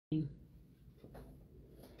It's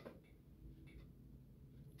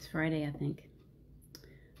Friday, I think.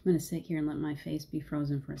 I'm going to sit here and let my face be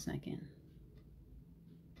frozen for a second.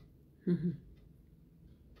 I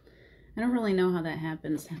don't really know how that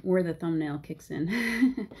happens, where the thumbnail kicks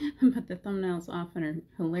in. But the thumbnails often are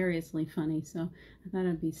hilariously funny, so I thought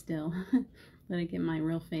I'd be still. Let it get my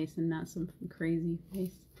real face and not some crazy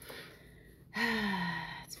face.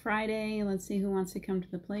 It's Friday. Let's see who wants to come to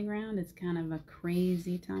the playground. It's kind of a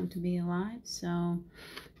crazy time to be alive, so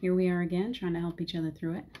here we are again, trying to help each other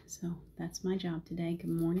through it. So that's my job today. Good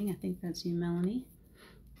morning. I think that's you, Melanie.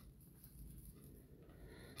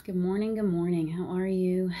 Good morning. Good morning. How are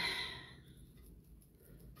you?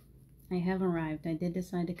 I have arrived. I did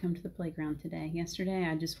decide to come to the playground today. Yesterday,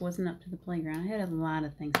 I just wasn't up to the playground. I had a lot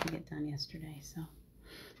of things to get done yesterday, so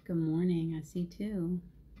good morning. I see two.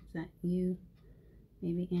 Is that you?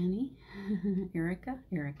 Maybe Annie? Erica?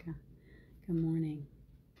 Erica. Good morning.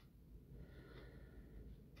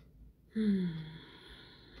 I'm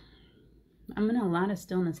in a lot of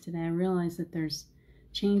stillness today. I realize that there's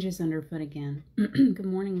changes underfoot again. Good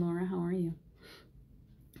morning, Laura. How are you?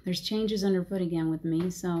 There's changes underfoot again with me,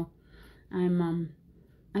 so I'm,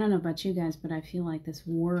 I don't know about you guys, but I feel like this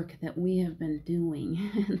work that we have been doing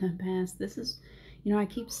in the past, this is, I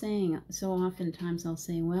keep saying, so oftentimes I'll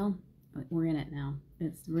say, well, we're in it now.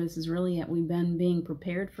 This is really it. We've been being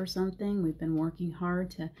prepared for something. We've been working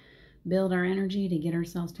hard to build our energy to get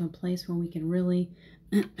ourselves to a place where we can really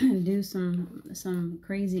do some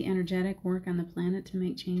crazy energetic work on the planet to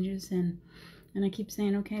make changes. And I keep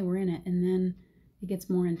saying, okay, we're in it. And then it gets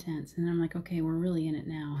more intense. And then I'm like, okay, we're really in it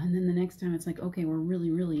now. And then the next time it's like, okay, we're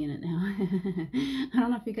really, really in it now. I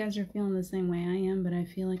don't know if you guys are feeling the same way I am, but I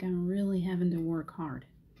feel like I'm really having to work hard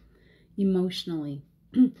emotionally.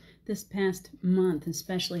 This past month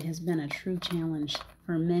especially has been a true challenge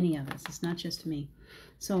for many of us. It's not just me.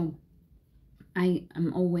 So I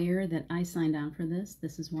am aware that I signed on for this.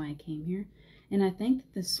 This is why I came here. And I think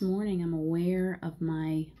that this morning I'm aware of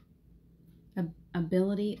my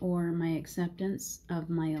ability or my acceptance of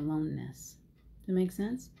my aloneness. Does that make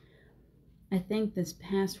sense? I think this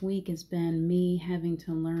past week has been me having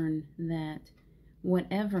to learn that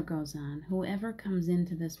whatever goes on, whoever comes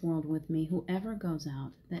into this world with me, whoever goes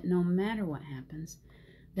out, that no matter what happens,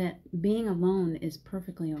 that being alone is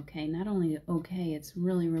perfectly okay. Not only okay, it's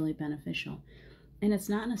really, really beneficial. And it's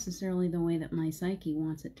not necessarily the way that my psyche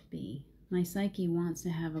wants it to be. My psyche wants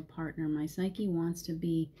to have a partner. My psyche wants to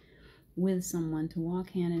be with someone, to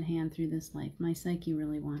walk hand in hand through this life. My psyche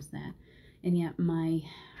really wants that. And yet my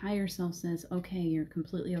higher self says, okay, you're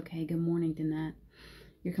completely okay. Good morning, Danette.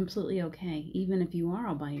 You're completely okay. Even if you are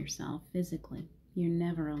all by yourself physically, you're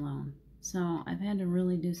never alone. So I've had to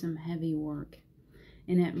really do some heavy work.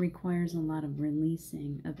 And it requires a lot of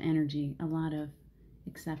releasing of energy, a lot of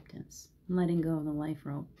acceptance, letting go of the life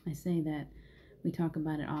rope. I say that, we talk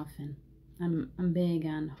about it often. I'm big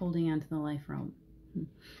on holding on to the life rope. I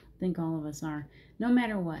think all of us are, no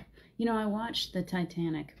matter what. I watched the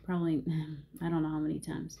Titanic probably, I don't know how many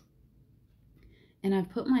times. And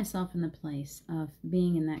I've put myself in the place of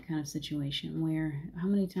being in that kind of situation where, how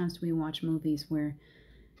many times do we watch movies where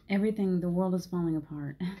the world is falling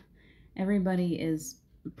apart? Everybody is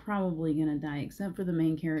probably going to die, except for the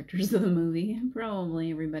main characters of the movie.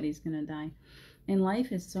 Probably everybody's going to die. And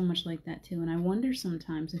life is so much like that too. And I wonder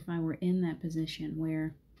sometimes if I were in that position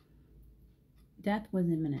where death was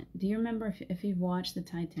imminent. Do you remember if you've watched the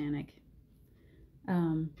Titanic?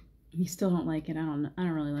 You still don't like it. I don't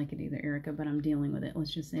really like it either, Erica, but I'm dealing with it. Let's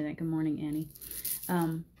just say that. Good morning, Annie.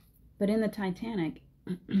 But in the Titanic,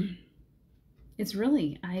 it's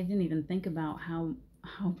really, I didn't even think about how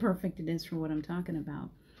perfect it is for what I'm talking about.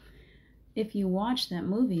 If you watch that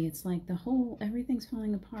movie, it's like everything's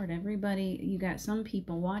falling apart. You got some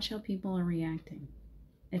people, watch how people are reacting.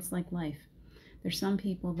 It's like life. There's some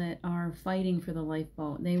people that are fighting for the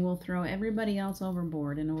lifeboat. They will throw everybody else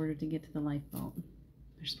overboard in order to get to the lifeboat.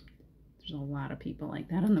 There's a lot of people like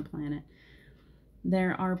that on the planet.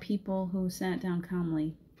 There are people who sat down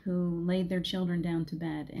calmly, who laid their children down to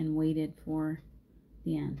bed and waited for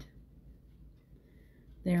the end.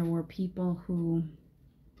 There were people who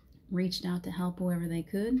reached out to help whoever they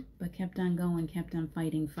could, but kept on going, kept on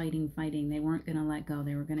fighting. They weren't going to let go.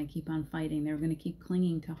 They were going to keep on fighting. They were going to keep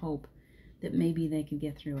clinging to hope that maybe they could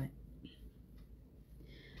get through it.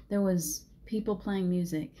 There was people playing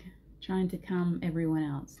music, trying to calm everyone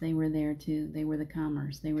else. They were there too. They were the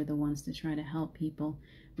calmers. They were the ones to try to help people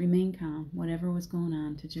remain calm, whatever was going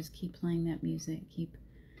on, to just keep playing that music, keep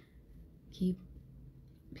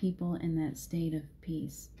people in that state of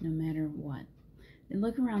peace, no matter what. And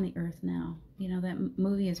look around the earth now. You know, that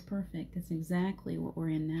movie is perfect. It's exactly what we're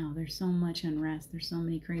in now. There's so much unrest. There's so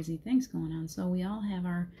many crazy things going on. So we all have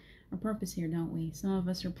our purpose here, don't we? Some of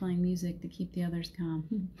us are playing music to keep the others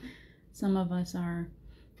calm. Some of us are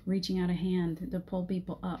reaching out a hand to pull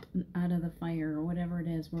people up out of the fire or whatever it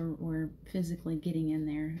is. We're physically getting in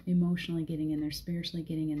there, emotionally getting in there, spiritually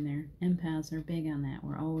getting in there. Empaths are big on that.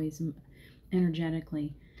 We're always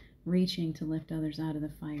energetically reaching to lift others out of the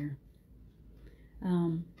fire.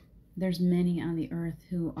 There's many on the earth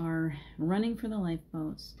who are running for the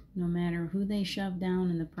lifeboats. No matter who they shove down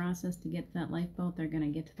in the process to get to that lifeboat, they're going to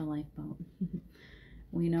get to the lifeboat.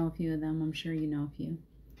 We know a few of them. I'm sure you know a few.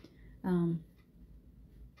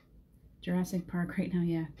 Jurassic Park right now,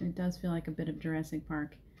 yeah, it does feel like a bit of Jurassic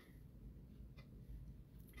Park.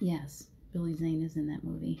 Yes, Billy Zane is in that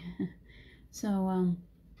movie. So,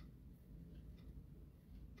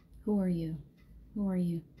 who are you? Who are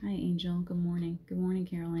you? Hi, Angel. Good morning. Good morning,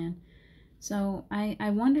 Carol Ann. So I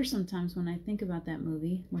wonder sometimes when I think about that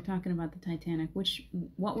movie, we're talking about the Titanic,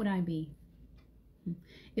 what would I be?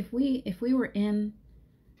 If we were in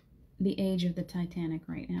the age of the Titanic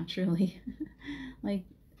right now, truly, like,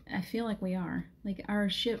 I feel like we are. Like, our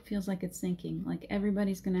ship feels like it's sinking. Like,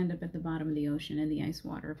 everybody's going to end up at the bottom of the ocean in the ice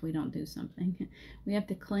water if we don't do something. We have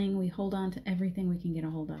to cling. We hold on to everything we can get a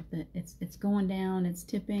hold of. It's going down. It's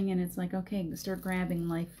tipping. And it's like, okay, start grabbing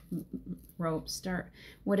life ropes. Start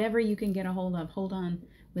whatever you can get a hold of. Hold on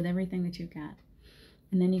with everything that you've got.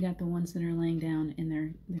 And then you got the ones that are laying down and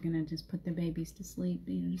they're going to just put their babies to sleep.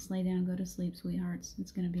 You know, just lay down, go to sleep, sweethearts.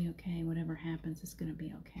 It's going to be okay. Whatever happens, it's going to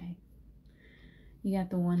be okay. You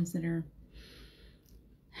got the ones that are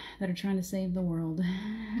trying to save the world.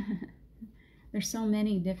 There's so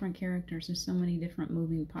many different characters. There's so many different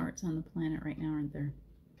moving parts on the planet right now, aren't there?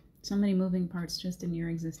 So many moving parts just in your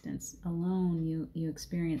existence alone. You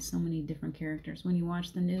experience so many different characters. When you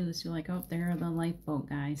watch the news, you're like, oh, there are the lifeboat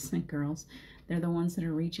guys and girls. They're the ones that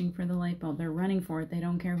are reaching for the lifeboat. They're running for it. They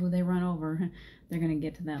don't care who they run over. They're going to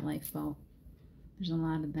get to that lifeboat. There's a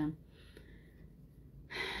lot of them.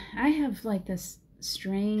 I have like this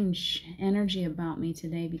strange energy about me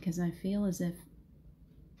today because I feel as if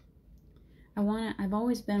I've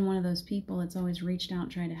always been one of those people that's always reached out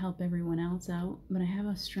and tried to help everyone else out, but I have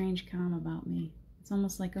a strange calm about me. It's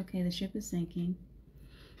almost like, okay, the ship is sinking.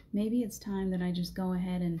 Maybe it's time that I just go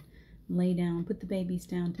ahead and lay down, put the babies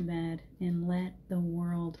down to bed, and let the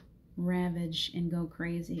world ravage and go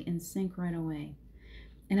crazy and sink right away.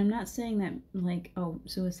 And I'm not saying that like, oh,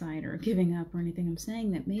 suicide or giving up or anything. I'm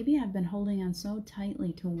saying that maybe I've been holding on so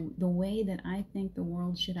tightly to the way that I think the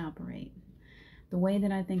world should operate, the way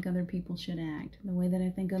that I think other people should act, the way that I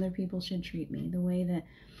think other people should treat me, the way that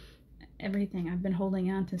everything. I've been holding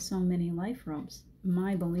on to so many life ropes,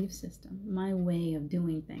 my belief system, my way of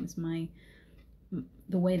doing things,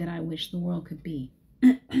 the way that I wish the world could be.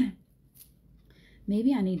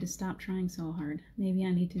 Maybe I need to stop trying so hard. Maybe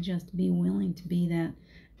I need to just be willing to be that,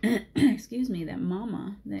 excuse me, that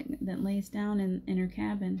mama that lays down in her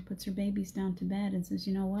cabin, puts her babies down to bed and says,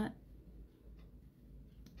 you know what?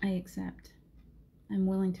 I accept. I'm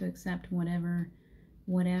willing to accept whatever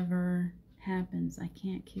happens. I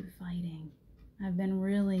can't keep fighting. I've been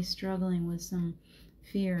really struggling with some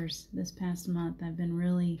fears this past month.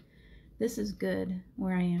 This is good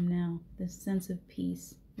where I am now. This sense of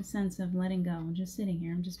peace. A sense of letting go. I'm just sitting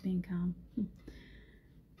here. I'm just being calm.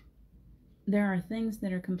 There are things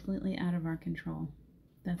that are completely out of our control.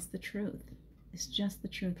 That's the truth. It's just the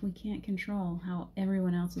truth. We can't control how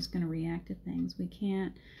everyone else is going to react to things. We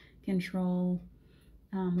can't control.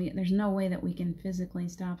 There's no way that we can physically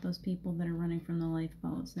stop those people that are running from the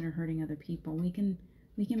lifeboats that are hurting other people. We can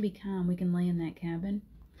be calm. We can lay in that cabin,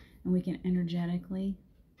 and we can energetically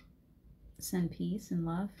send peace and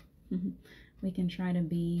love. We can try to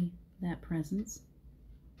be that presence.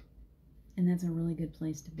 And that's a really good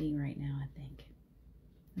place to be right now, I think.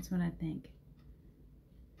 That's what I think.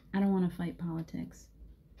 I don't want to fight politics.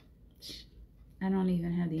 I don't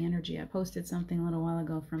even have the energy. I posted something a little while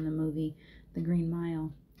ago from the movie The Green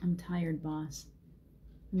Mile. I'm tired, boss.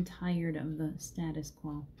 I'm tired of the status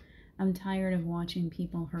quo. I'm tired of watching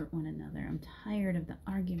people hurt one another. I'm tired of the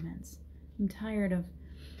arguments. I'm tired of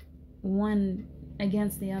one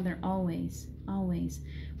against the other, always.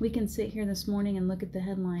 We can sit here this morning and look at the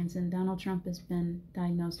headlines and Donald Trump has been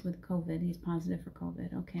diagnosed with COVID. He's positive for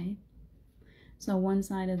COVID, okay? So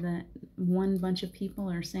one bunch of people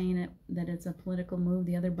are saying that it's a political move.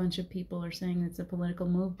 The other bunch of people are saying it's a political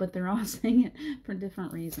move, but they're all saying it for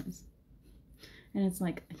different reasons. And it's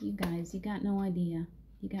like, you guys, you got no idea.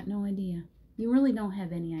 You got no idea. You really don't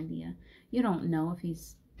have any idea. You don't know if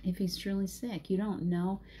he's if he's truly sick. You don't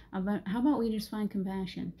know. How about we just find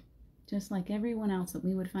compassion? Just like everyone else that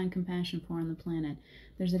we would find compassion for on the planet.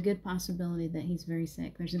 There's a good possibility that he's very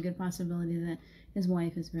sick. There's a good possibility that his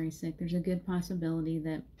wife is very sick. There's a good possibility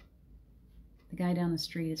that the guy down the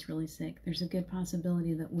street is really sick. There's a good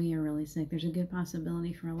possibility that we are really sick. There's a good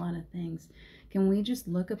possibility for a lot of things. Can we just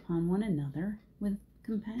look upon one another with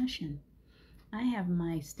compassion? I have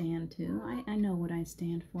my stand too. I know what I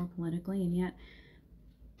stand for politically, and yet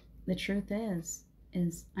the truth is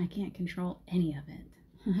I can't control any of it.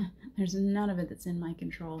 There's none of it that's in my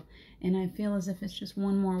control. And I feel as if it's just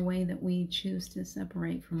one more way that we choose to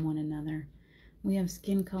separate from one another. We have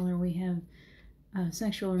skin color, we have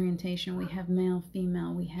sexual orientation, we have male,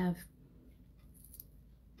 female, we have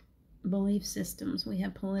belief systems, we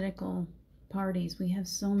have political parties, we have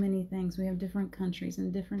so many things. We have different countries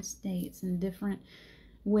and different states and different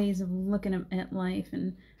ways of looking at life,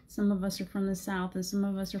 and some of us are from the south and some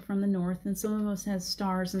of us are from the north, and some of us have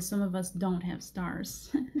stars and some of us don't have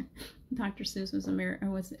stars. Dr. Seuss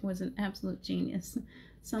was an absolute genius.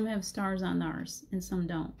 Some have stars on ours and some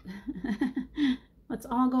don't. Let's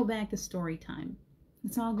all go back to story time.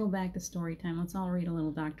 Let's all go back to story time. Let's all read a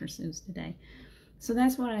little Dr. Seuss today. So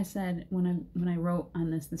that's what I said when I wrote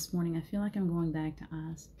on this morning. I feel like I'm going back to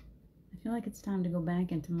Oz. I feel like it's time to go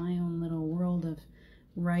back into my own little world of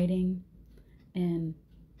writing and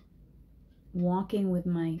walking with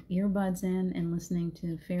my earbuds in and listening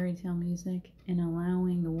to fairy tale music and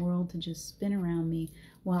allowing the world to just spin around me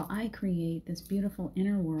while I create this beautiful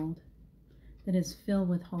inner world that is filled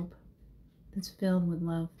with hope, that's filled with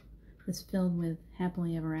love, that's filled with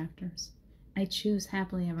happily ever afters. I choose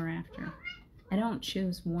happily ever after. I don't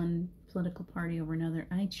choose one political party over another.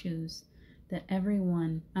 I choose that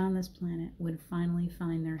everyone on this planet would finally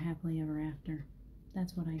find their happily ever after.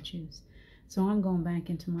 That's what I choose. So I'm going back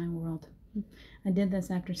into my world. I did this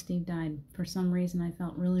after Steve died. For some reason, I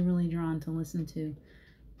felt really, really drawn to listen to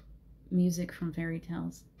music from fairy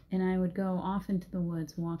tales. And I would go off into the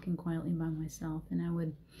woods, walking quietly by myself, and I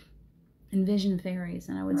would envision fairies,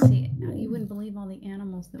 and I would see, you wouldn't believe all the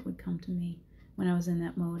animals that would come to me when I was in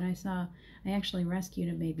that mode. I actually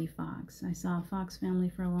rescued a baby fox. I saw a fox family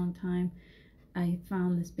for a long time. I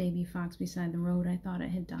found this baby fox beside the road. I thought it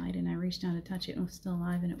had died, and I reached down to touch it, and it was still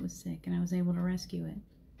alive, and it was sick, and I was able to rescue it.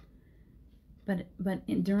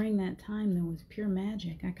 But during that time, there was pure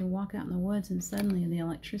magic. I could walk out in the woods, and suddenly the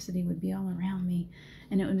electricity would be all around me,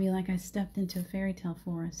 and it would be like I stepped into a fairy tale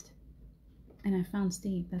forest. And I found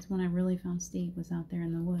Steve. That's when I really found Steve, was out there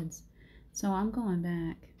in the woods. So I'm going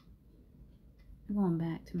back. I'm going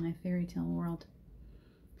back to my fairy tale world,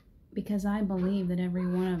 because I believe that every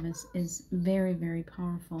one of us is very, very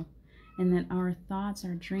powerful, and that our thoughts,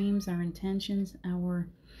 our dreams, our intentions, our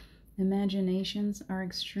imaginations are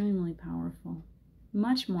extremely powerful,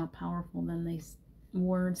 much more powerful than these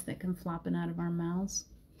words that come flopping out of our mouths.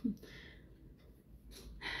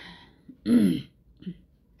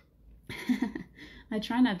 I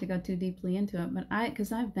try not to go too deeply into it, but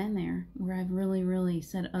because I've been there where I've really, really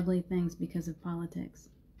said ugly things because of politics.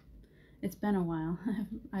 It's been a while.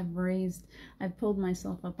 I've pulled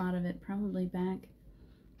myself up out of it probably back,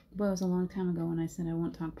 boy, it was a long time ago when I said I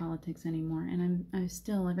won't talk politics anymore. And I'm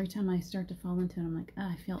still, every time I start to fall into it, I'm like,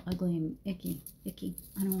 I feel ugly and icky.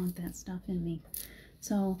 I don't want that stuff in me.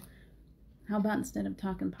 So how about instead of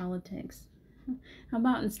talking politics, how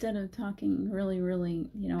about instead of talking really, really,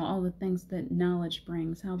 all the things that knowledge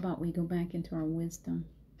brings, how about we go back into our wisdom?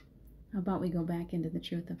 How about we go back into the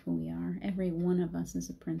truth of who we are? Every one of us is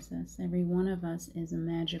a princess. Every one of us is a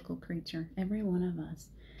magical creature. Every one of us.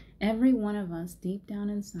 Every one of us, deep down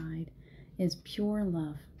inside, is pure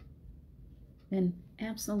love. And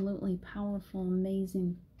absolutely powerful,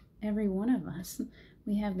 amazing. Every one of us.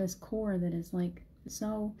 We have this core that is like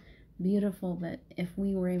so beautiful that if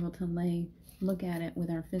we were able to look at it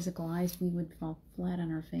with our physical eyes, we would fall flat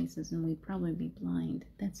on our faces and we'd probably be blind.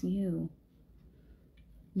 That's you.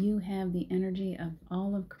 You have the energy of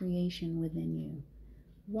all of creation within you.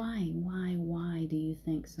 Why do you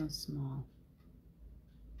think so small?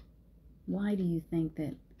 Why do you think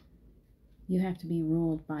that you have to be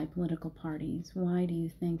ruled by political parties? Why do you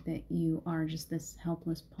think that you are just this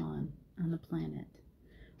helpless pawn on the planet?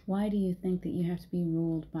 Why do you think that you have to be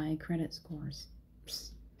ruled by credit scores?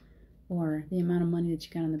 Or the amount of money that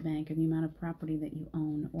you got in the bank, or the amount of property that you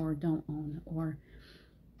own or don't own, or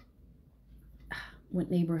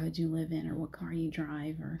what neighborhood you live in, or what car you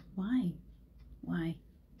drive, or why?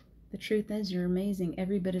 The truth is, you're amazing,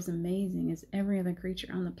 every bit as amazing as every other creature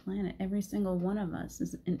on the planet. Every single one of us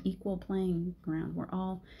is an equal playing ground.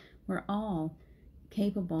 We're all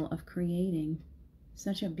capable of creating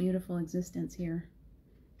such a beautiful existence here.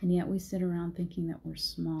 And yet we sit around thinking that we're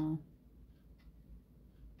small.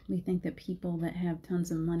 We think that people that have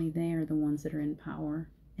tons of money, they are the ones that are in power.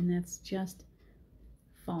 And that's just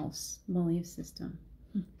false belief system.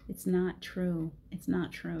 It's not true. It's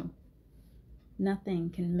not true. Nothing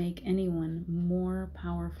can make anyone more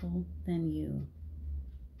powerful than you.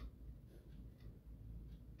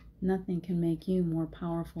 Nothing can make you more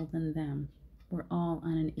powerful than them. We're all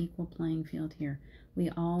on an equal playing field here. We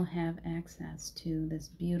all have access to this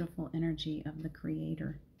beautiful energy of the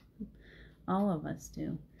Creator. All of us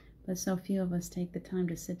do. But so few of us take the time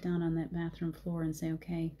to sit down on that bathroom floor and say,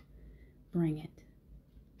 okay, bring it.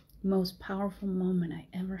 Most powerful moment I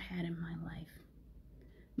ever had in my life.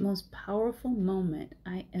 Most powerful moment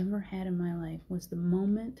I ever had in my life was the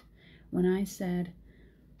moment when I said,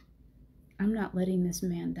 I'm not letting this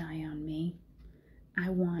man die on me. I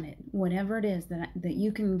want it. Whatever it is that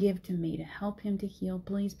you can give to me to help him to heal,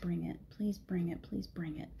 please bring it. Please bring it. Please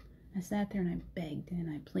bring it. I sat there and I begged and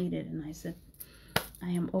I pleaded and I said, I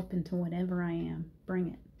am open to whatever I am. Bring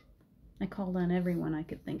it. I called on everyone I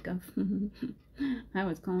could think of. I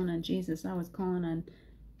was calling on Jesus. I was calling on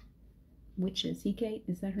witches. Kate,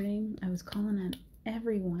 is that her name? I was calling on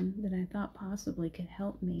everyone that I thought possibly could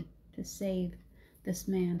help me to save this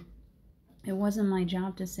man. It wasn't my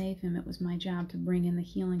job to save him. It was my job to bring in the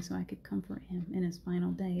healing so I could comfort him in his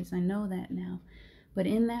final days. I know that now. But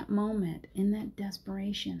in that moment, in that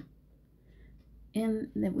desperation,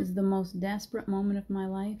 it was the most desperate moment of my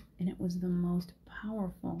life, and it was the most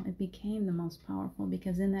powerful. It became the most powerful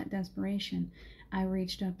because in that desperation, I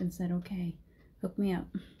reached up and said, okay, hook me up.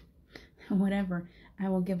 Whatever. I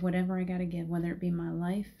will give whatever I got to give, whether it be my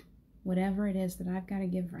life, whatever it is that I've got to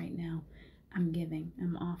give right now, I'm giving,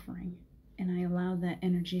 I'm offering. And I allowed that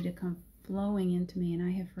energy to come flowing into me, and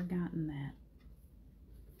I have forgotten that.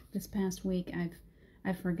 This past week,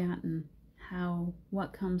 I've forgotten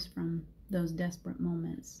what comes from those desperate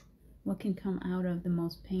moments. What can come out of the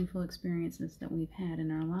most painful experiences that we've had in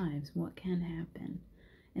our lives? What can happen?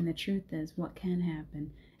 And the truth is, what can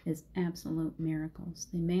happen is absolute miracles.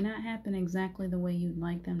 They may not happen exactly the way you'd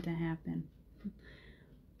like them to happen.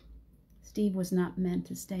 Steve was not meant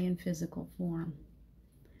to stay in physical form,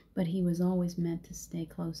 but he was always meant to stay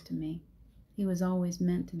close to me. He was always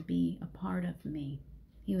meant to be a part of me.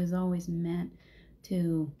 He was always meant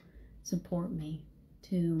to support me,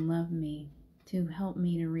 to love me, to help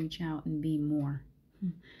me to reach out and be more.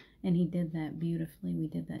 And he did that beautifully. We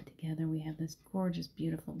did that together. We have this gorgeous,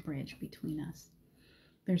 beautiful bridge between us.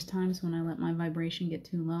 There's times when I let my vibration get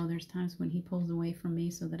too low. There's times when he pulls away from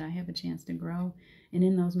me so that I have a chance to grow. And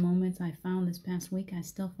in those moments, I found this past week, I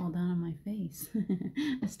still fall down on my face.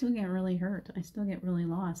 I still get really hurt. I still get really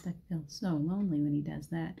lost. I feel so lonely when he does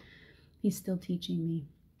that. He's still teaching me.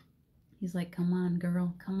 He's like, come on,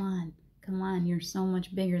 girl, come on. Come on, you're so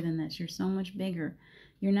much bigger than this. You're so much bigger.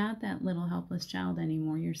 You're not that little helpless child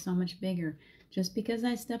anymore. You're so much bigger. Just because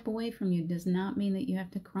I step away from you does not mean that you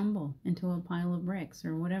have to crumble into a pile of bricks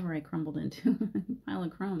or whatever I crumbled into, a pile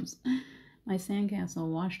of crumbs. My sandcastle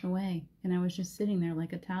washed away, and I was just sitting there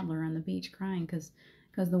like a toddler on the beach crying because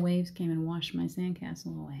the waves came and washed my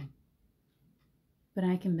sandcastle away. But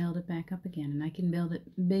I can build it back up again, and I can build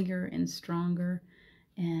it bigger and stronger.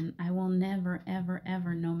 And I will never, ever,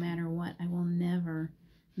 ever, no matter what, I will never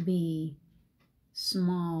be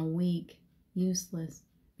small, weak, useless,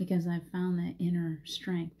 because I've found that inner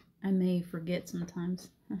strength. I may forget sometimes.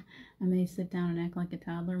 I may sit down and act like a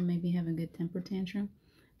toddler, maybe have a good temper tantrum,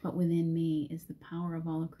 but within me is the power of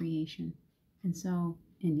all of creation. And so,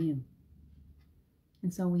 in you.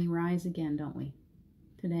 And so we rise again, don't we?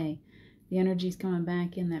 Today, the energy's coming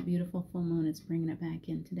back in, that beautiful full moon, it's bringing it back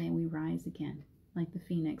in. Today we rise again. Like the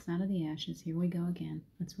phoenix out of the ashes. Here we go again.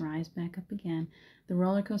 Let's rise back up again. The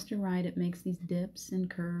roller coaster ride, it makes these dips and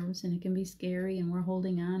curves, and it can be scary, and we're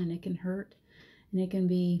holding on, and it can hurt, and it can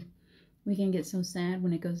be, we can get so sad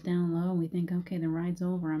when it goes down low, and we think, okay, the ride's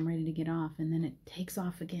over, I'm ready to get off, and then it takes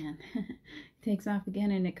off again. It takes off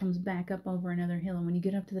again, and it comes back up over another hill, and when you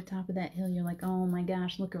get up to the top of that hill, you're like, oh my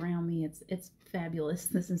gosh, look around me. It's fabulous.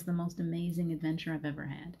 This is the most amazing adventure I've ever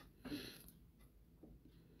had.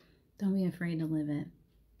 Don't be afraid to live it.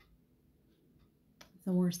 It's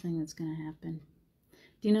the worst thing that's going to happen.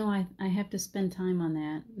 Do you know, I have to spend time on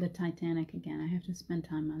that, the Titanic again. I have to spend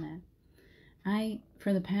time on that.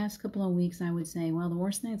 For the past couple of weeks, I would say, well, the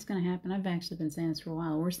worst thing that's going to happen, I've actually been saying this for a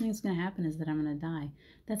while, the worst thing that's going to happen is that I'm going to die.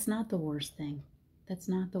 That's not the worst thing. That's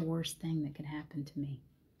not the worst thing that could happen to me.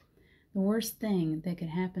 The worst thing that could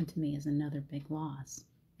happen to me is another big loss.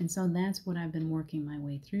 And so that's what I've been working my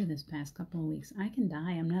way through this past couple of weeks. I can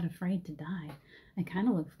die. I'm not afraid to die. I kind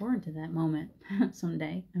of look forward to that moment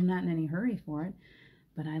someday. I'm not in any hurry for it.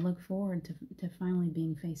 But I look forward to finally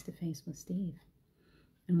being face to face with Steve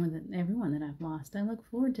and with everyone that I've lost. I look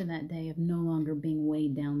forward to that day of no longer being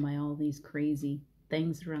weighed down by all these crazy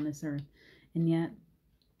things around this earth. And yet,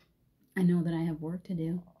 I know that I have work to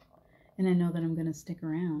do, and I know that I'm going to stick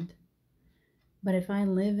around. But if I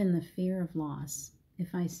live in the fear of loss,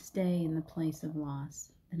 if I stay in the place of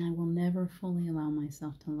loss, then I will never fully allow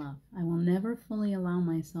myself to love. I will never fully allow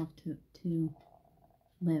myself to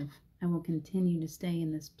live. I will continue to stay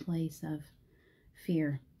in this place of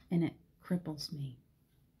fear, and it cripples me.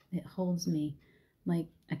 It holds me like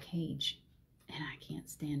a cage, and I can't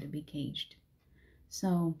stand to be caged.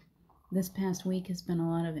 So this past week has been a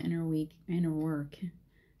lot of inner work.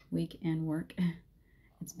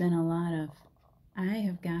 It's been a lot of, I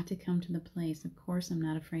have got to come to the place, of course I'm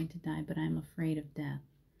not afraid to die, but I'm afraid of death,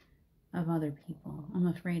 of other people. I'm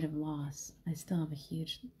afraid of loss. I still have a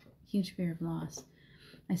huge fear of loss.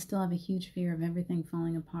 I still have a huge fear of everything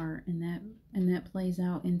falling apart, and that plays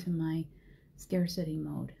out into my scarcity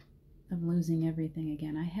mode of losing everything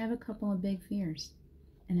again. I have a couple of big fears,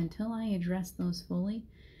 and until I address those fully,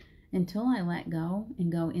 until I let go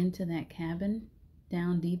and go into that cabin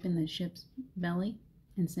down deep in the ship's belly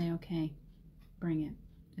and say, okay, bring it.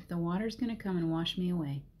 If the water's going to come and wash me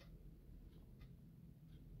away,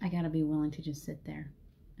 I got to be willing to just sit there.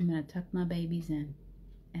 I'm going to tuck my babies in,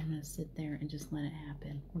 and I'm going to sit there and just let it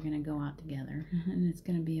happen. We're going to go out together, and it's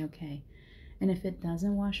going to be okay. And if it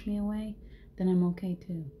doesn't wash me away, then I'm okay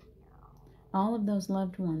too. All of those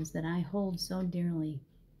loved ones that I hold so dearly,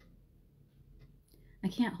 I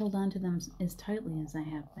can't hold on to them as tightly as I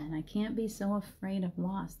have been. I can't be so afraid of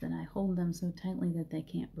loss that I hold them so tightly that they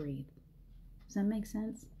can't breathe. Does that make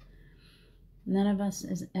sense? None of us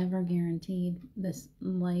is ever guaranteed this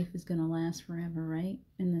life is going to last forever, right?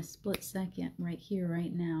 In this split second, right here,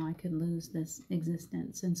 right now, I could lose this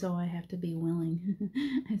existence. And so I have to be willing.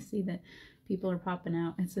 I see that people are popping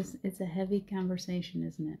out. It's a heavy conversation,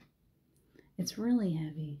 isn't it? It's really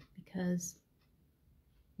heavy because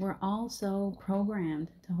we're all so programmed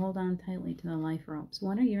to hold on tightly to the life ropes.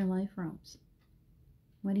 What are your life ropes?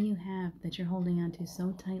 What do you have that you're holding on to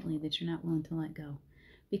so tightly that you're not willing to let go?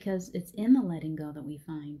 Because it's in the letting go that we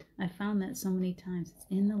find. I found that so many times. It's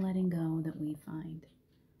in the letting go that we find.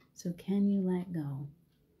 So can you let go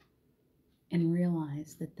and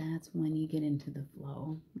realize that that's when you get into the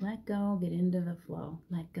flow? Let go, get into the flow.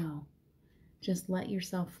 Let go. Just let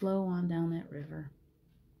yourself flow on down that river.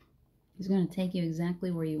 It's going to take you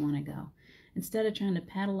exactly where you want to go. Instead of trying to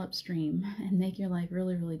paddle upstream and make your life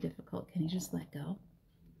really, really difficult, can you just let go?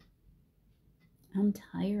 I'm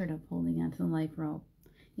tired of holding on to the life rope.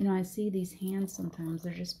 You know, I see these hands sometimes.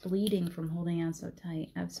 They're just bleeding from holding on so tight.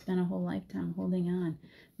 I've spent a whole lifetime holding on.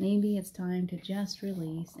 Maybe it's time to just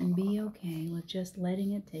release and be okay with just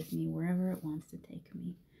letting it take me wherever it wants to take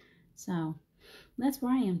me. So that's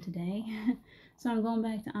where I am today. So I'm going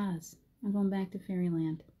back to Oz. I'm going back to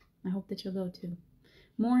fairyland. I hope that you'll go too.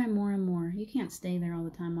 More and more and more. You can't stay there all the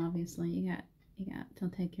time, obviously. You got to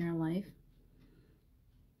take care of life.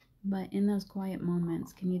 But in those quiet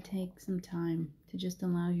moments, can you take some time to just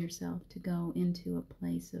allow yourself to go into a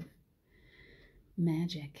place of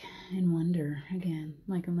magic and wonder again,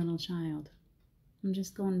 like a little child? I'm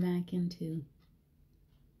just going back into...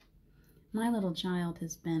 My little child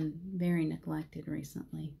has been very neglected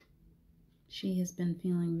recently. She has been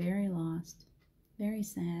feeling very lost, very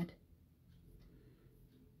sad.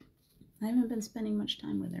 I haven't been spending much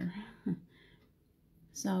time with her.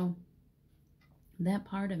 So that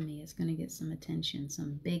part of me is going to get some attention,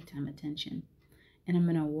 some big time attention. And I'm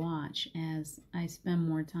going to watch as I spend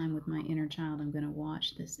more time with my inner child. I'm going to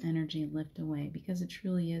watch this energy lift away, because it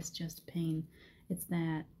truly is just pain. It's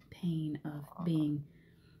that pain of being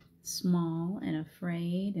small and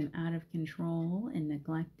afraid and out of control and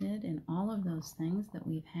neglected and all of those things that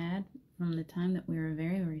we've had from the time that we were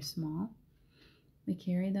very, very small. We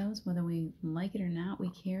carry those, whether we like it or not.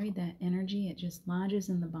 We carry that energy. It just lodges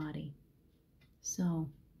in the body. So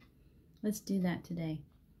let's do that today.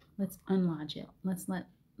 Let's unlodge it. Let's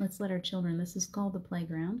let our children, this is called the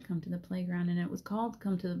playground, come to the playground. And it was called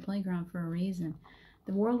come to the playground for a reason.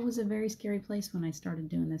 The world was a very scary place when I started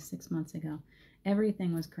doing this 6 months ago.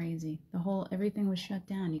 Everything was crazy. Everything was shut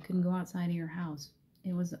down. You couldn't go outside of your house.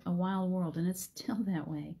 It was a wild world, and it's still that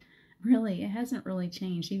way. Really, it hasn't really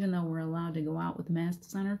changed. Even though we're allowed to go out with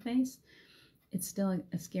masks on our face, it's still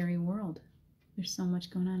a scary world. There's so much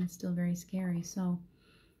going on. It's still very scary. So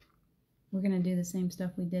we're going to do the same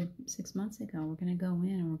stuff we did 6 months ago. We're going to go in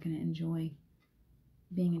and we're going to enjoy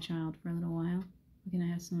being a child for a little while. We're going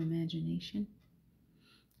to have some imagination.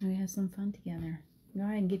 We're going to have some fun together. Go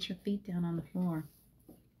ahead and get your feet down on the floor.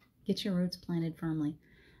 Get your roots planted firmly.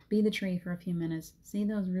 Be the tree for a few minutes. See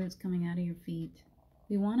those roots coming out of your feet.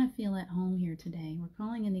 We want to feel at home here today. We're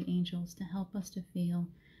calling in the angels to help us to feel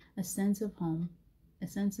a sense of home, a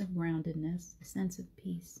sense of groundedness, a sense of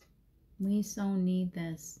peace. We so need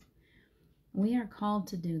this. We are called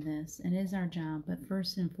to do this. It is our job, but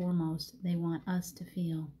first and foremost, they want us to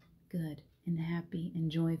feel good and happy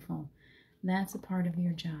and joyful. That's a part of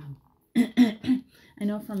your job. I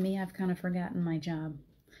know for me, I've kind of forgotten my job.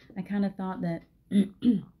 I kind of thought that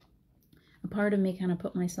a part of me kind of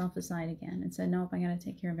put myself aside again and said, nope, I got to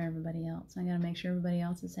take care of everybody else. I got to make sure everybody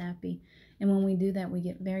else is happy. And when we do that, we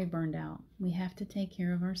get very burned out. We have to take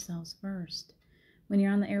care of ourselves first. When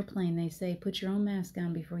you're on the airplane, they say, put your own mask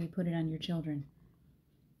on before you put it on your children.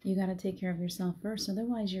 You got to take care of yourself first.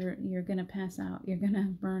 Otherwise, you're going to pass out. You're going to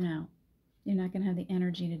burn out. You're not going to have the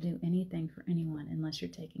energy to do anything for anyone unless you're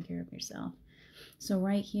taking care of yourself. So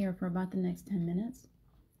right here, for about the next 10 minutes,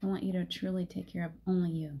 I want you to truly take care of only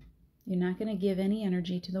you. You're not going to give any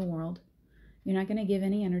energy to the world. You're not going to give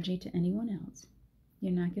any energy to anyone else.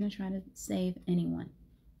 You're not going to try to save anyone.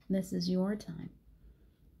 This is your time.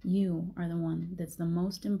 You are the one that's the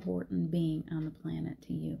most important being on the planet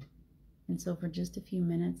to you. And so for just a few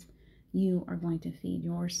minutes, you are going to feed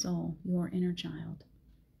your soul, your inner child,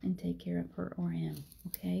 and take care of her or him,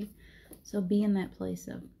 okay? So be in that place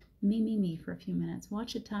of me for a few minutes.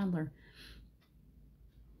 Watch a toddler.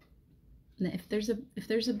 If there's a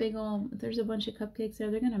bunch of cupcakes there,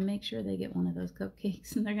 they're going to make sure they get one of those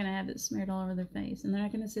cupcakes, and they're going to have it smeared all over their face. And they're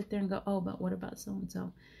not going to sit there and go, oh, but what about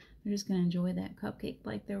so-and-so? They're just going to enjoy that cupcake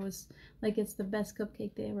like it's the best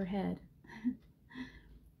cupcake they ever had.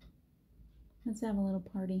 Let's have a little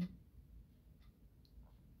party.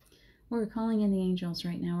 We're calling in the angels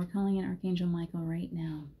right now. We're calling in Archangel Michael right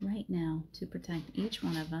now to protect each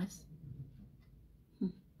one of us.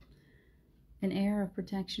 An air of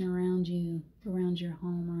protection around you, around your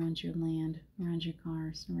home, around your land, around your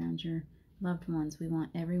cars, around your loved ones. We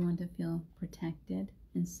want everyone to feel protected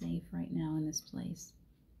and safe right now in this place.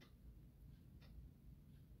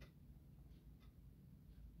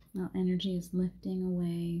 Now energy is lifting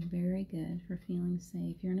away. Very good for feeling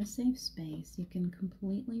safe. You're in a safe space. You can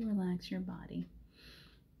completely relax your body.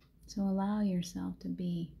 So allow yourself to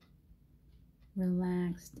be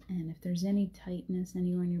relaxed, and if there's any tightness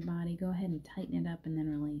anywhere in your body, go ahead and tighten it up and then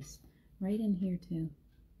release. Right in here too.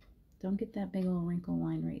 Don't get that big old wrinkle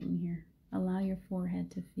line right in here. Allow your forehead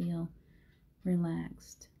to feel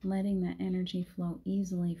relaxed, letting that energy flow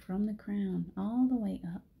easily from the crown all the way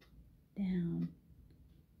up, down.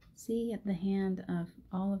 See the hand of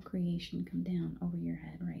all of creation come down over your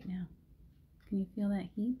head right now. Can you feel that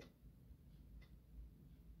heat?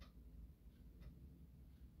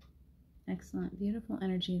 Excellent. Beautiful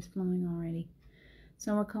energy is flowing already.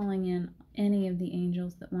 So we're calling in any of the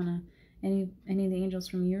angels that want to, any of the angels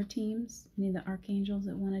from your teams, any of the archangels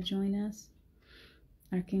that want to join us.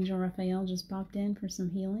 Archangel Raphael just popped in for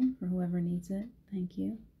some healing for whoever needs it. Thank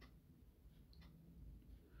you.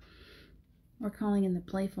 We're calling in the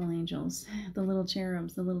playful angels, the little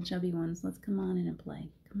cherubs, the little chubby ones. Let's come on in and play.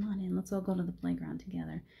 Come on in. Let's all go to the playground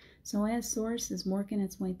together. So as Source is working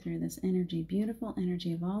its way through this energy, beautiful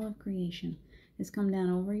energy of all of creation has come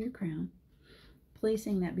down over your crown,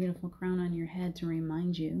 placing that beautiful crown on your head to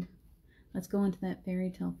remind you. Let's go into that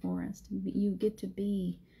fairy tale forest. You get to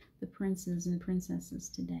be the princes and princesses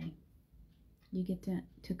today. You get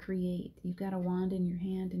to create. You've got a wand in your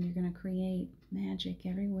hand and you're going to create magic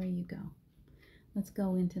everywhere you go. Let's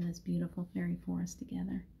go into this beautiful fairy forest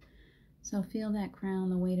together. So feel that crown,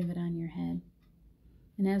 the weight of it on your head.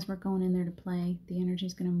 And as we're going in there to play, the energy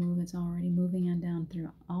is going to move. It's already moving on down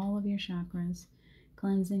through all of your chakras,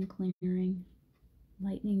 cleansing, clearing,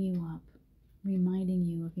 lightening you up, reminding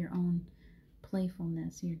you of your own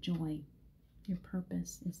playfulness, your joy. Your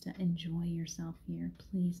purpose is to enjoy yourself here.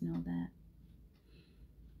 Please know that.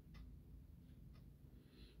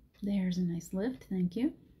 There's a nice lift. Thank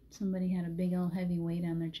you. Somebody had a big old heavy weight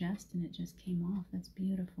on their chest and it just came off. That's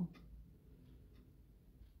beautiful.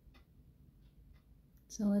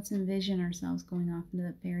 So let's envision ourselves going off into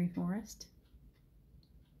the fairy forest.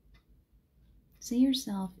 See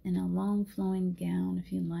yourself in a long flowing gown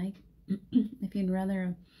if you'd like. If you'd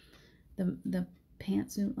rather the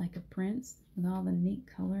pantsuit like a prince with all the neat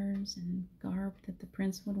colors and garb that the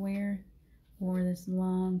prince would wear, or this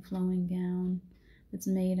long flowing gown that's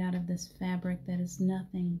made out of this fabric that is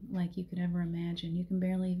nothing like you could ever imagine. You can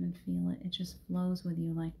barely even feel it. It just flows with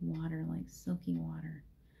you like water, like silky water.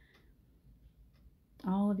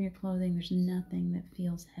 All of your clothing, there's nothing that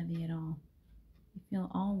feels heavy at all. You feel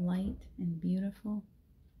all light and beautiful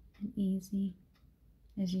and easy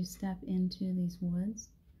as you step into these woods.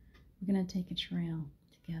 We're going to take a trail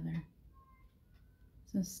together.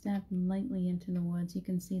 So step lightly into the woods. You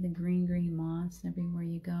can see the green moss everywhere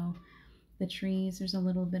you go. The trees, there's a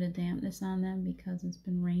little bit of dampness on them because it's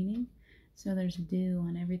been raining. So there's dew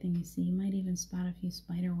on everything you see. You might even spot a few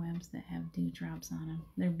spider webs that have dewdrops on them.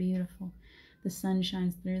 They're beautiful. The sun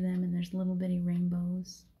shines through them and there's little bitty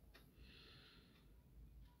rainbows.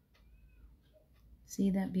 See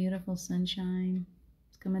that beautiful sunshine?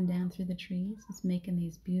 It's coming down through the trees. It's making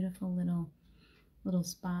these beautiful little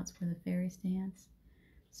spots where the fairies dance.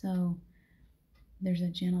 So there's a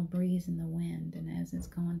gentle breeze in the wind, and as it's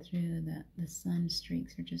going through, the sun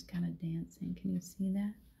streaks are just kind of dancing. Can you see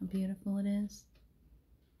that? How beautiful it is?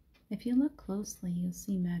 If you look closely, you'll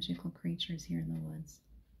see magical creatures here in the woods.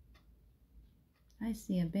 I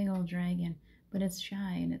see a big old dragon, but it's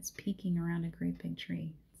shy and it's peeking around a great big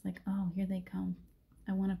tree. It's like, oh, here they come.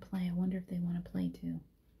 I want to play. I wonder if they want to play too.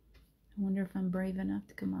 I wonder if I'm brave enough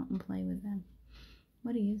to come out and play with them.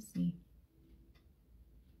 What do you see?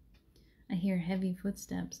 I hear heavy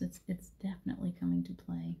footsteps. It's definitely coming to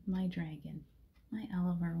play. My dragon, my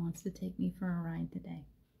Oliver wants to take me for a ride today.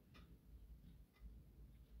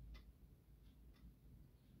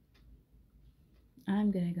 I'm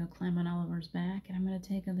going to go climb on Oliver's back, and I'm going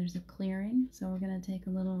to there's a clearing, so we're going to take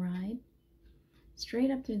a little ride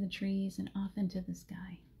straight up through the trees and off into the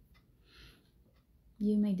sky.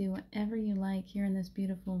 You may do whatever you like here in this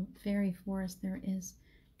beautiful fairy forest. There is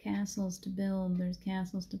castles to build, there's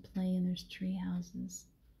castles to play, and there's tree houses.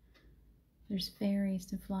 There's fairies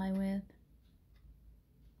to fly with.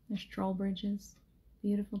 There's troll bridges,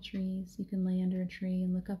 beautiful trees. You can lay under a tree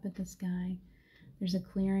and look up at the sky. There's a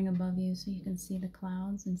clearing above you so you can see the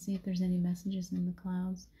clouds and see if there's any messages in the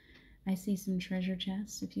clouds. I see some treasure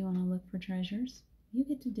chests if you want to look for treasures. You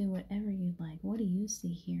get to do whatever you'd like. What do you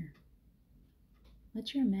see here?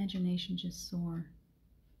 Let your imagination just soar.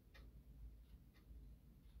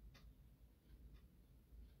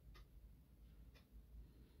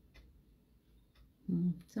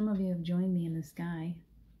 Some of you have joined me in the sky.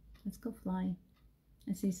 Let's go fly.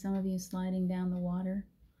 I see some of you sliding down the water.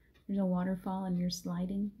 There's a waterfall and you're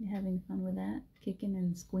sliding. You're having fun with that. Kicking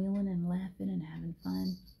and squealing and laughing and having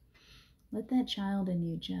fun. Let that child in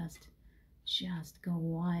you just go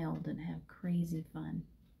wild and have crazy fun.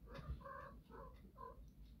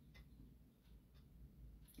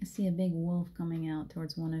 I see a big wolf coming out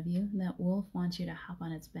towards one of you. That wolf wants you to hop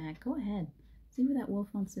on its back. Go ahead. See where that wolf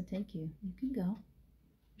wants to take you. You can go.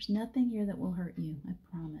 There's nothing here that will hurt you, I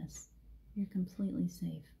promise. You're completely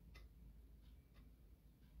safe.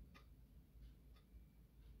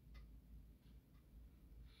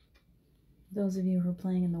 Those of you who are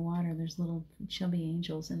playing in the water, there's little chubby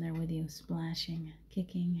angels in there with you, splashing,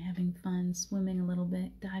 kicking, having fun, swimming a little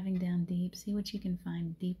bit, diving down deep. See what you can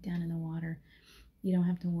find deep down in the water. You don't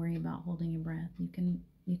have to worry about holding your breath. You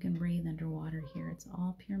can breathe underwater here. It's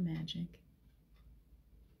all pure magic.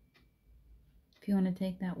 If you want to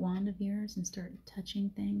take that wand of yours and start touching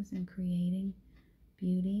things and creating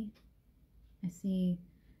beauty, I see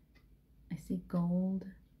gold.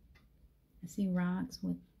 I see rocks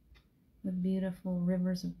with beautiful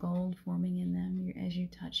rivers of gold forming in them. As you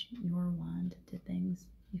touch your wand to things,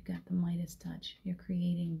 you've got the Midas touch. You're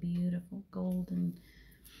creating beautiful golden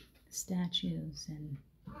statues and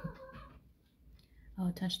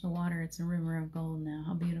oh, touch the water. It's a river of gold now.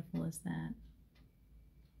 How beautiful is that?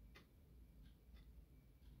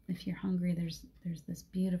 If you're hungry, there's this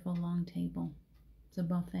beautiful long table. It's a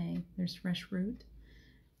buffet. There's fresh fruit,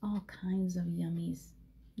 all kinds of yummies.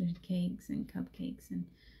 There's cakes and cupcakes and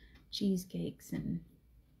cheesecakes and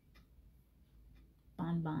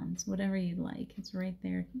bonbons, whatever you like. It's right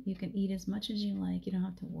there. You can eat as much as you like. You don't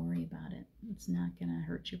have to worry about it. It's not going to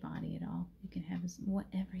hurt your body at all. You can have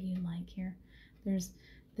whatever you like here. There's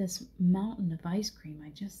this mountain of ice cream. I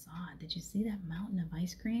just saw it. Did you see that mountain of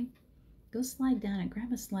ice cream? Go slide down it.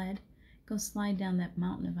 Grab a sled. Go slide down that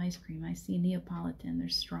mountain of ice cream. I see Neapolitan.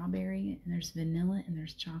 There's strawberry, and there's vanilla, and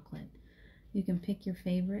there's chocolate. You can pick your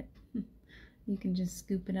favorite. You can just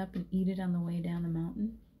scoop it up and eat it on the way down the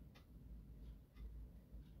mountain.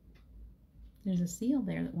 There's a seal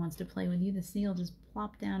there that wants to play with you. The seal just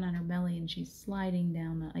plopped down on her belly and she's sliding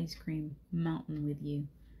down the ice cream mountain with you.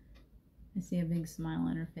 I see a big smile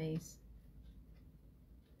on her face.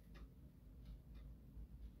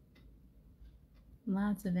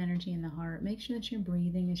 Lots of energy in the heart. Make sure that you're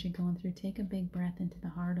breathing as you're going through. Take a big breath into the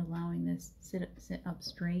heart, allowing this sit up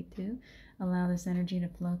straight too. Allow this energy to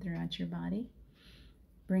flow throughout your body,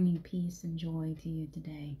 bringing peace and joy to you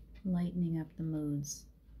today, lightening up the moods.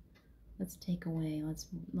 Let's take away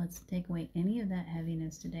any of that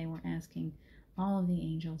heaviness today. We're asking all of the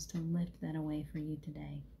angels to lift that away for you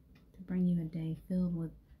today, bring you a day filled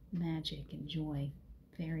with magic and joy,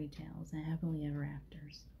 fairy tales, and happily ever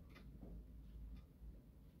afters.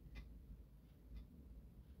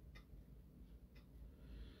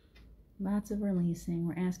 Lots of releasing.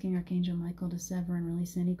 We're asking Archangel Michael to sever and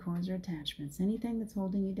release any cords or attachments. Anything that's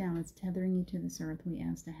holding you down, that's tethering you to this earth, we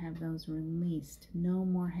ask to have those released. No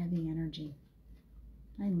more heavy energy.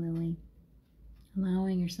 Hi, Lily.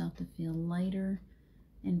 Allowing yourself to feel lighter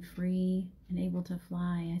and free and able to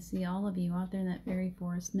fly. I see all of you out there in that fairy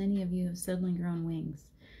forest. Many of you have suddenly grown wings.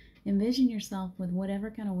 Envision yourself with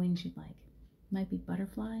whatever kind of wings you'd like. It might be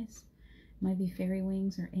butterflies, it might be fairy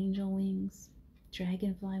wings or angel wings,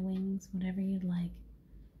 dragonfly wings, whatever you'd like.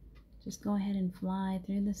 Just go ahead and fly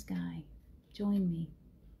through the sky. Join me.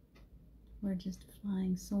 We're just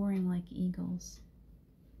flying, soaring like eagles.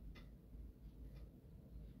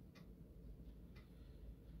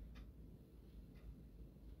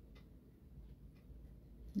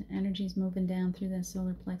 The energy is moving down through that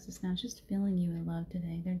solar plexus now, just filling you with love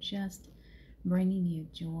today. They're just bringing you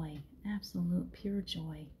joy, absolute pure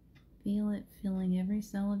joy. Feel it filling every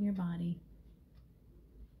cell of your body.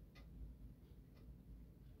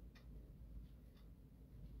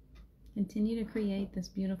 Continue to create this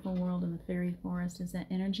beautiful world in the fairy forest as that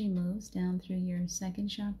energy moves down through your second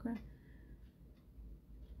chakra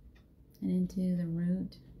and into the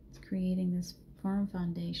root. It's creating this firm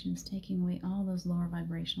foundation. It's taking away all those lower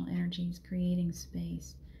vibrational energies, creating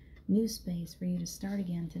space, new space for you to start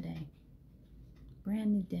again today.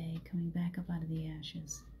 Brand new day coming back up out of the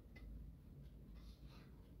ashes.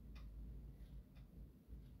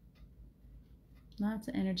 Lots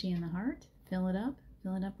of energy in the heart. Fill it up.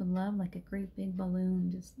 Fill it up with love like a great big balloon.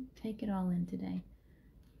 Just take it all in today.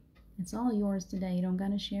 It's all yours today. You don't got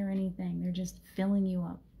to share anything. They're just filling you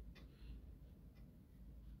up.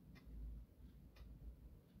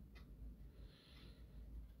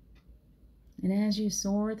 And as you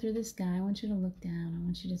soar through the sky, I want you to look down. I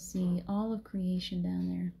want you to see all of creation down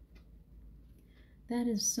there. That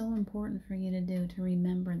is so important for you to do, to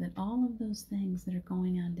remember that all of those things that are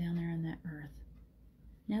going on down there on that earth,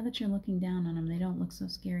 now that you're looking down on them, they don't look so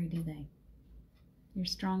scary, do they? You're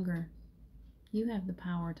stronger. You have the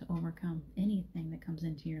power to overcome anything that comes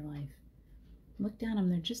into your life. Look down on them.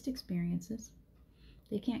 They're just experiences.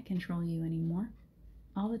 They can't control you anymore.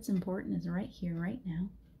 All that's important is right here, right now.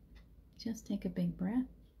 Just take a big breath.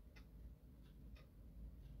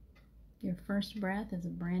 Your first breath is a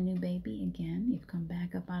brand new baby again. You've come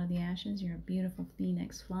back up out of the ashes. You're a beautiful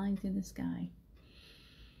phoenix flying through the sky.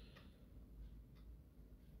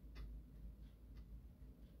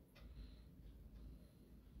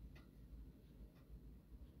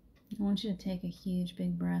 I want you to take a huge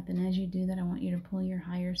big breath, and as you do that, I want you to pull your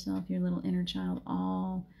higher self, your little inner child,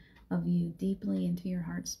 all of you deeply into your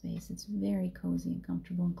heart space. It's very cozy and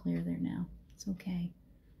comfortable and clear there now. It's okay.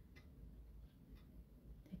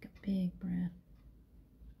 Take a big breath.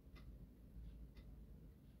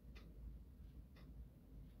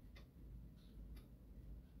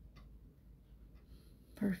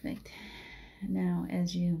 Perfect. Now,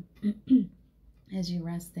 as you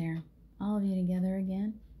rest there, all of you together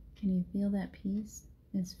again, can you feel that peace?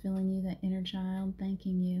 It's filling you, that inner child,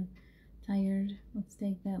 thanking you. Tired? Let's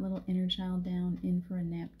take that little inner child down in for a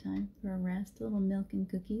nap time, for a rest. A little milk and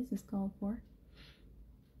cookies is called for.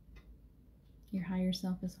 Your higher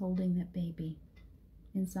self is holding that baby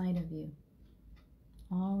inside of you.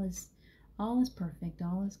 All is perfect.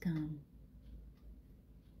 All is calm.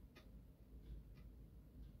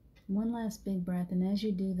 One last big breath, and as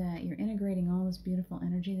you do that, you're integrating all this beautiful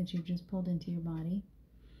energy that you've just pulled into your body.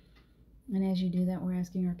 And as you do that, we're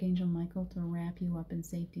asking Archangel Michael to wrap you up in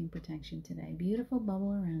safety and protection today. Beautiful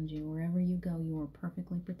bubble around you. Wherever you go, you are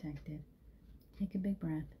perfectly protected. Take a big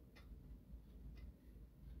breath.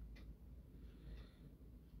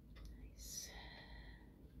 Nice.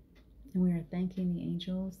 And we are thanking the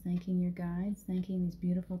angels, thanking your guides, thanking these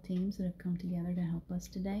beautiful teams that have come together to help us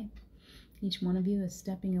today. Each one of you is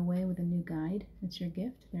stepping away with a new guide. It's your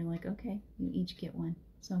gift. They're like, okay, you each get one.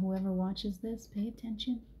 So whoever watches this, pay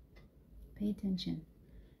attention. Pay attention.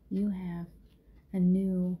 You have a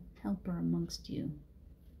new helper amongst you.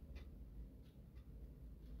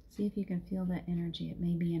 See if you can feel that energy. It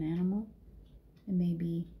may be an animal. It may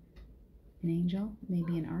be an angel. It may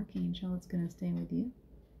be an archangel. It's going to stay with you.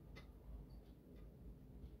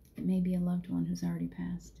 It may be a loved one who's already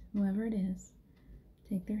passed. Whoever it is,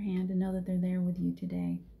 take their hand and know that they're there with you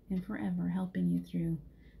today and forever, helping you through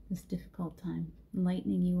this difficult time,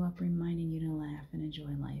 lightening you up, reminding you to laugh and enjoy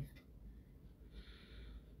life.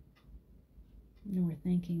 And we're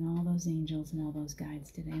thanking all those angels and all those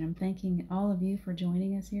guides today. And I'm thanking all of you for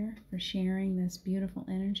joining us here, for sharing this beautiful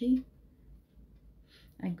energy.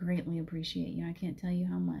 I greatly appreciate you. I can't tell you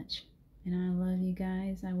how much. And I love you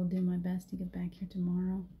guys. I will do my best to get back here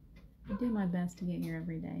tomorrow. I do my best to get here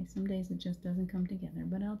every day. Some days it just doesn't come together,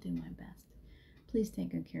 but I'll do my best. Please take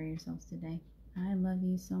good care of yourselves today. I love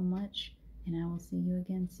you so much, and I will see you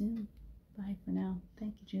again soon. Bye for now.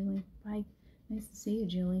 Thank you, Julie. Bye. Nice to see you,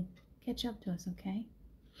 Julie. Catch up to us, okay?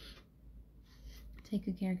 Take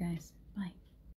good care, guys. Bye.